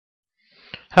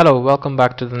Hello, welcome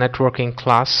back to the networking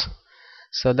class.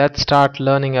 So let's start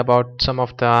learning about some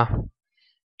of the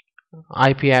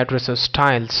IP addresses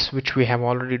styles which we have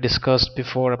already discussed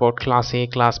before about class A,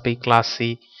 class B, class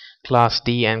C, class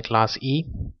D and class E.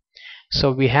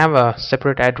 So we have a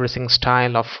separate addressing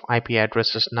style of IP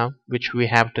addresses now which we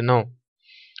have to know.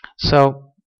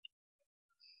 So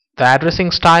the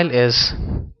addressing style is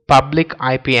public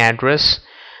IP address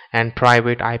and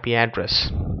private IP address.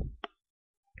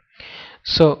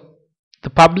 So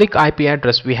the public IP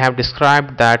address, we have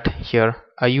described that here,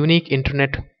 a unique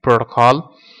internet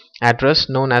protocol address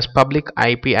known as public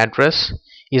IP address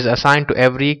is assigned to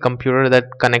every computer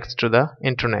that connects to the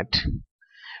internet.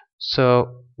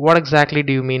 So what exactly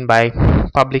do you mean by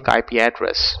public IP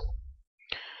address?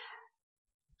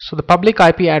 So the public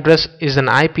IP address is an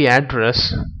IP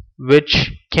address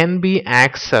which can be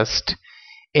accessed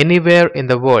anywhere in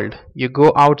the world. You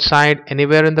go outside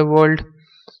anywhere in the world,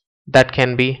 that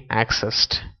can be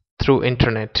accessed through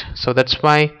internet. So that's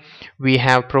why we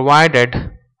have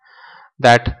provided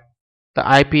that the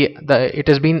IP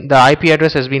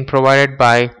address has been provided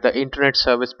by the internet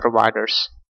service providers.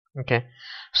 Okay,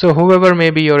 so whoever may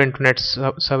be your internet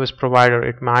service provider,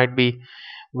 it might be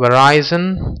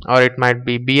Verizon, or it might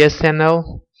be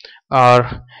BSNL,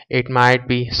 or it might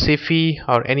be SIFI,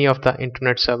 or any of the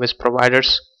internet service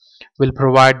providers will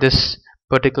provide this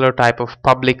particular type of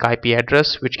public IP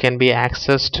address which can be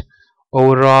accessed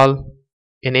overall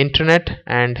in internet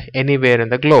and anywhere in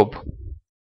the globe.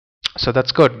 So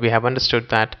that's good, we have understood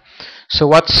that. So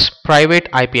what's private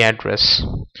IP address?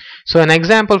 So an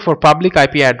example for public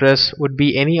IP address would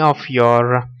be any of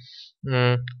your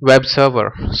web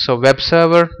server. So web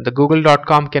server, the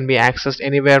google.com can be accessed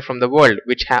anywhere from the world,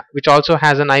 which also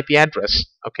has an IP address.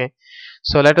 Okay,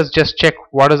 so let us just check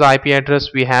what is the IP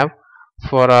address we have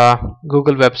for a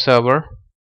Google web server.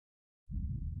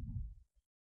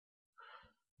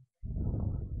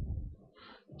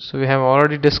 So we have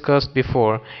already discussed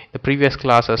before the previous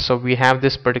classes. So we have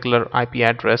this particular IP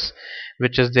address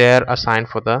which is there assigned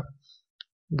for the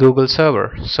Google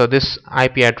server. So this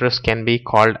IP address can be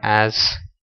called as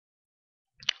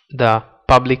the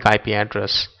public IP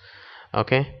address.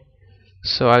 Okay,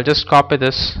 so I'll just copy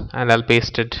this and I'll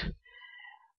paste it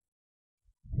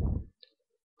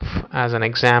as an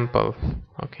example.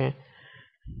 Okay,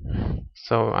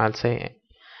 so I'll say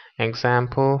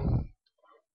example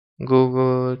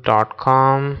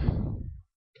google.com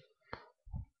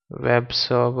web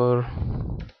server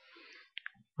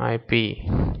IP.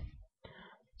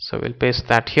 So we'll paste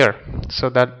that here. So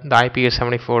that the IP is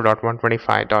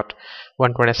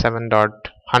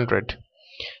 74.125.127.100.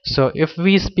 So if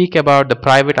we speak about the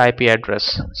private IP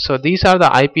address, so these are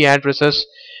the IP addresses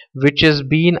which is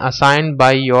being assigned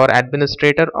by your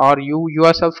administrator, or you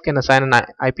yourself can assign an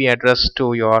IP address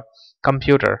to your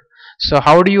computer. So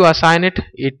how do you assign it?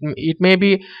 It may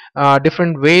be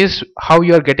different ways how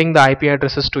you are getting the IP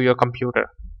addresses to your computer.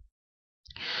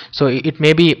 So it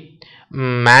may be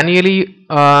manually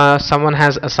someone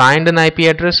has assigned an IP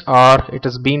address, or it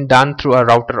has been done through a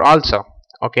router also.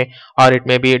 Okay, or it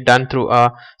may be done through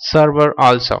a server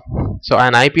also. So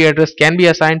an IP address can be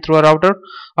assigned through a router,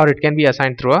 or it can be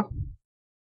assigned through a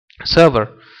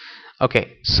server.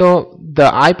 Okay, so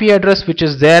the IP address which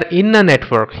is there in a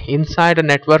network, inside a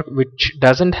network which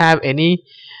doesn't have any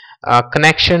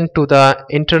connection to the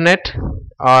internet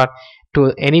or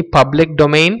to any public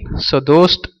domain, so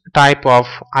those type of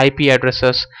IP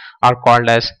addresses are called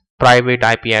as private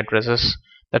IP addresses.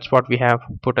 That's what we have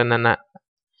put in an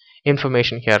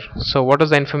information here. So what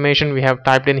is the information we have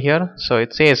typed in here? So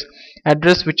it says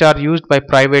address which are used by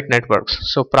private networks.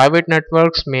 So private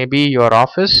networks may be your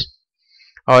office,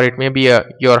 or it may be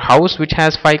your house which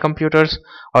has 5 computers,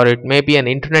 or it may be an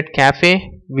internet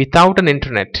cafe without an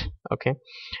internet. Okay,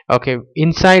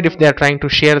 inside if they are trying to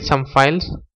share some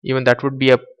files, even that would be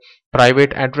a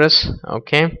private address.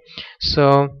 Okay,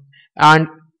 so and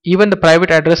even the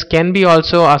private address can be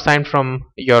also assigned from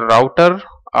your router,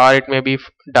 or it may be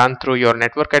done through your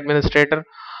network administrator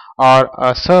or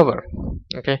a server.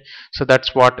 Okay, so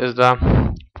that's what is the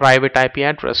private IP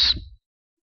address.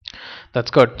 That's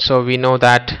good. So we know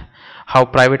that how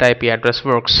private IP address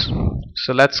works.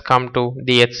 So let's come to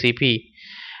DHCP,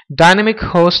 Dynamic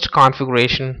Host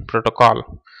Configuration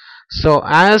Protocol. So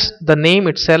as the name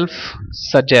itself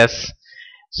suggests,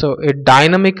 so it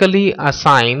dynamically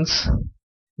assigns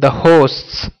the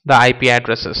hosts the IP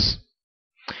addresses.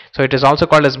 So it is also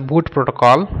called as boot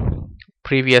protocol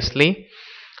previously.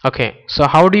 Okay, so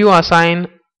how do you assign?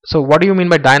 So what do you mean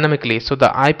by dynamically? So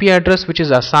the IP address which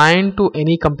is assigned to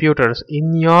any computers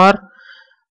in your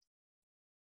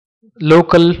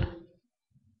local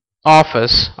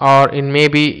office, or in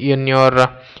maybe in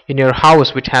your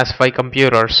house which has 5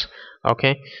 computers.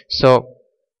 Okay, so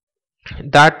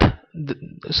that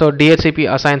so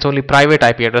DHCP assigns only private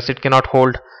IP address, it cannot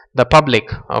hold the public.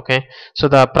 Okay, so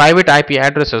the private IP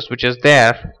addresses which is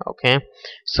there, okay,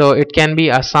 so it can be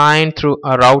assigned through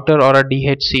a router or a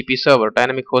DHCP server,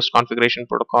 dynamic host configuration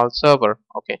protocol server.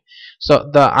 Okay, so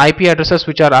the IP addresses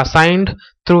which are assigned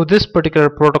through this particular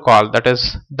protocol, that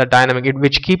is the dynamic,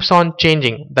 which keeps on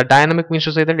changing. The dynamic means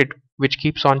to say that it which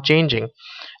keeps on changing.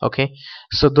 Okay,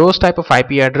 so those type of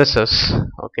IP addresses,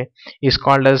 okay, is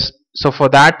called as, so for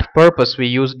that purpose we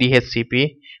use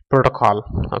DHCP protocol.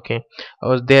 Okay,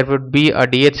 there would be a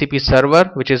DHCP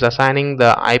server which is assigning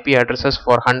the IP addresses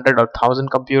for 100 or 1000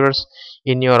 computers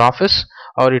in your office,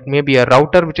 or it may be a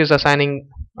router which is assigning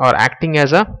or acting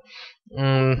as a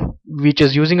which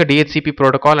is using a DHCP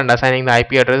protocol and assigning the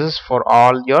IP addresses for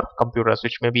all your computers,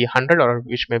 which may be 100 or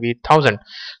which may be 1000.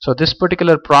 So this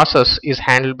particular process is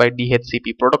handled by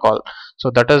DHCP protocol.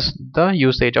 So that is the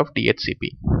usage of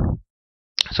DHCP.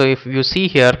 So if you see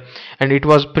here, and it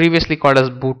was previously called as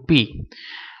boot P.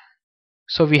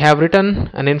 So we have written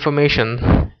an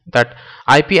information that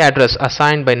IP address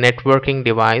assigned by networking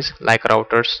device like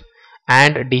routers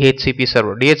and DHCP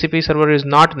server. DHCP server is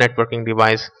not a networking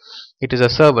device, it is a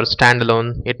server,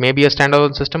 standalone. It may be a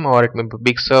standalone system or it may be a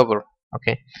big server.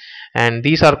 Okay, and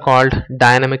these are called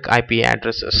dynamic IP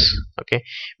addresses. Okay,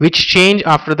 which change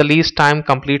after the lease time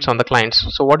completes on the clients.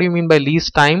 So what do you mean by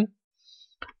lease time?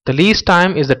 The lease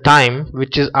time is the time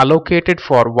which is allocated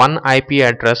for one IP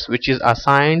address which is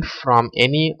assigned from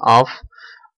any of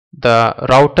the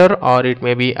router, or it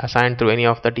may be assigned through any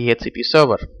of the DHCP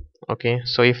server. Okay,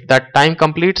 so if that time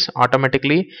completes,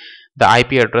 automatically the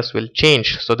IP address will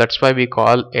change. So that's why we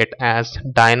call it as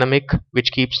dynamic,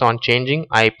 which keeps on changing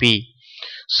IP.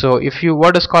 So if you,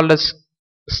 what is called as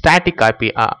static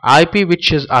IP, IP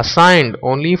which is assigned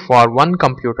only for one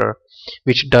computer,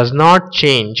 which does not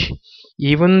change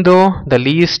even though the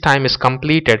lease time is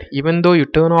completed, even though you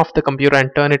turn off the computer and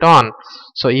turn it on.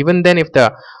 So even then, if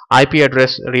the IP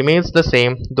address remains the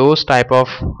same, those type of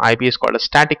IP is called a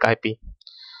static IP.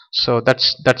 So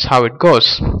that's how it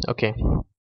goes. Okay,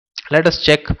 let us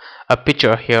check a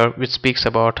picture here which speaks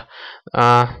about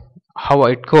how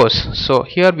it goes. So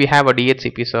here we have a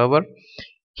DHCP server,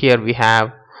 here we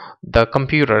have the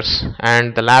computers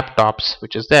and the laptops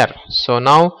which is there. So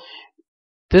now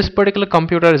this particular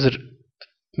computer is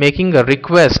making a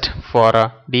request for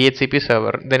a DHCP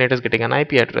server, then it is getting an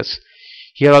IP address.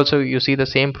 Here also you see the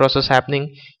same process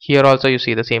happening, here also you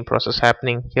see the same process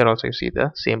happening, here also you see the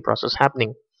same process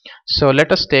happening. So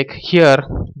let us take here,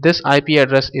 this IP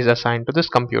address is assigned to this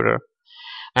computer,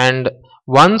 and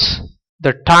once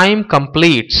the time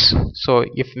completes, so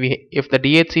if the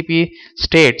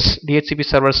DHCP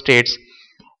server states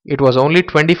it was only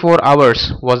 24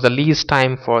 hours was the lease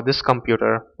time for this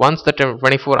computer, once the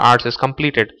 24 hours is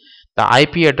completed, the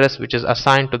IP address which is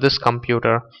assigned to this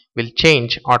computer will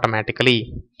change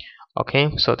automatically. Okay,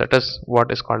 so that is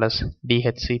what is called as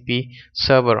DHCP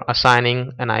server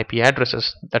assigning an IP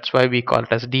addresses. That's why we call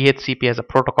it as DHCP as a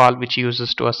protocol which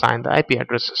uses to assign the IP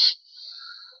addresses.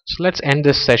 So let's end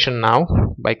this session now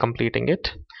by completing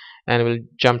it, and we'll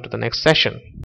jump to the next session.